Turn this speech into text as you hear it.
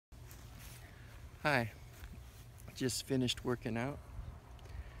Hi, just finished working out.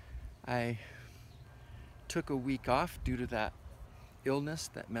 I took a week off due to that illness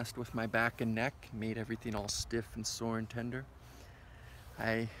that messed with my back and neck, made everything all stiff and sore and tender.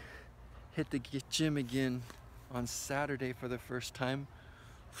 I hit the gym again on Saturday for the first time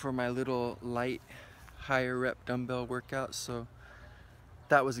for my little light, higher rep dumbbell workout, so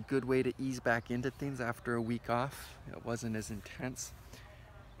that was a good way to ease back into things after a week off. It wasn't as intense.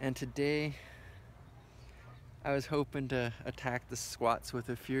 And today I was hoping to attack the squats with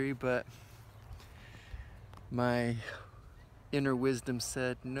a fury, but my inner wisdom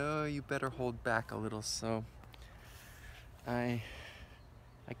said, no, you better hold back a little. So I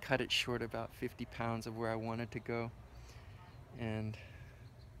cut it short about 50 pounds of where I wanted to go and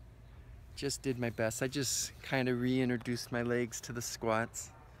just did my best. I just kind of reintroduced my legs to the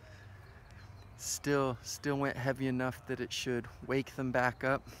squats. Still went heavy enough that it should wake them back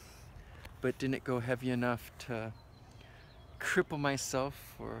up, but didn't go heavy enough to cripple myself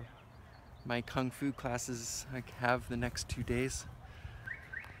for my Kung Fu classes I have the next 2 days.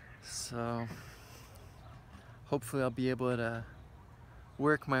 So hopefully I'll be able to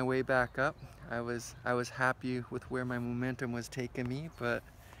work my way back up. I was happy with where my momentum was taking me, but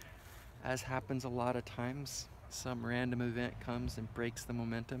as happens a lot of times, some random event comes and breaks the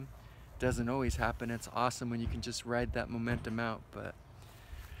momentum. Doesn't always happen. It's awesome when you can just ride that momentum out, but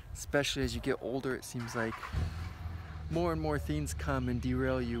especially as you get older, it seems like more and more things come and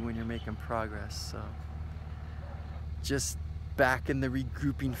derail you when you're making progress. So just back in the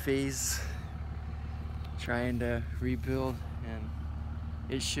regrouping phase, trying to rebuild, and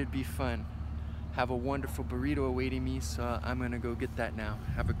it should be fun. Have a wonderful burrito awaiting me, so I'm gonna go get that now.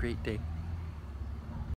 Have a great day.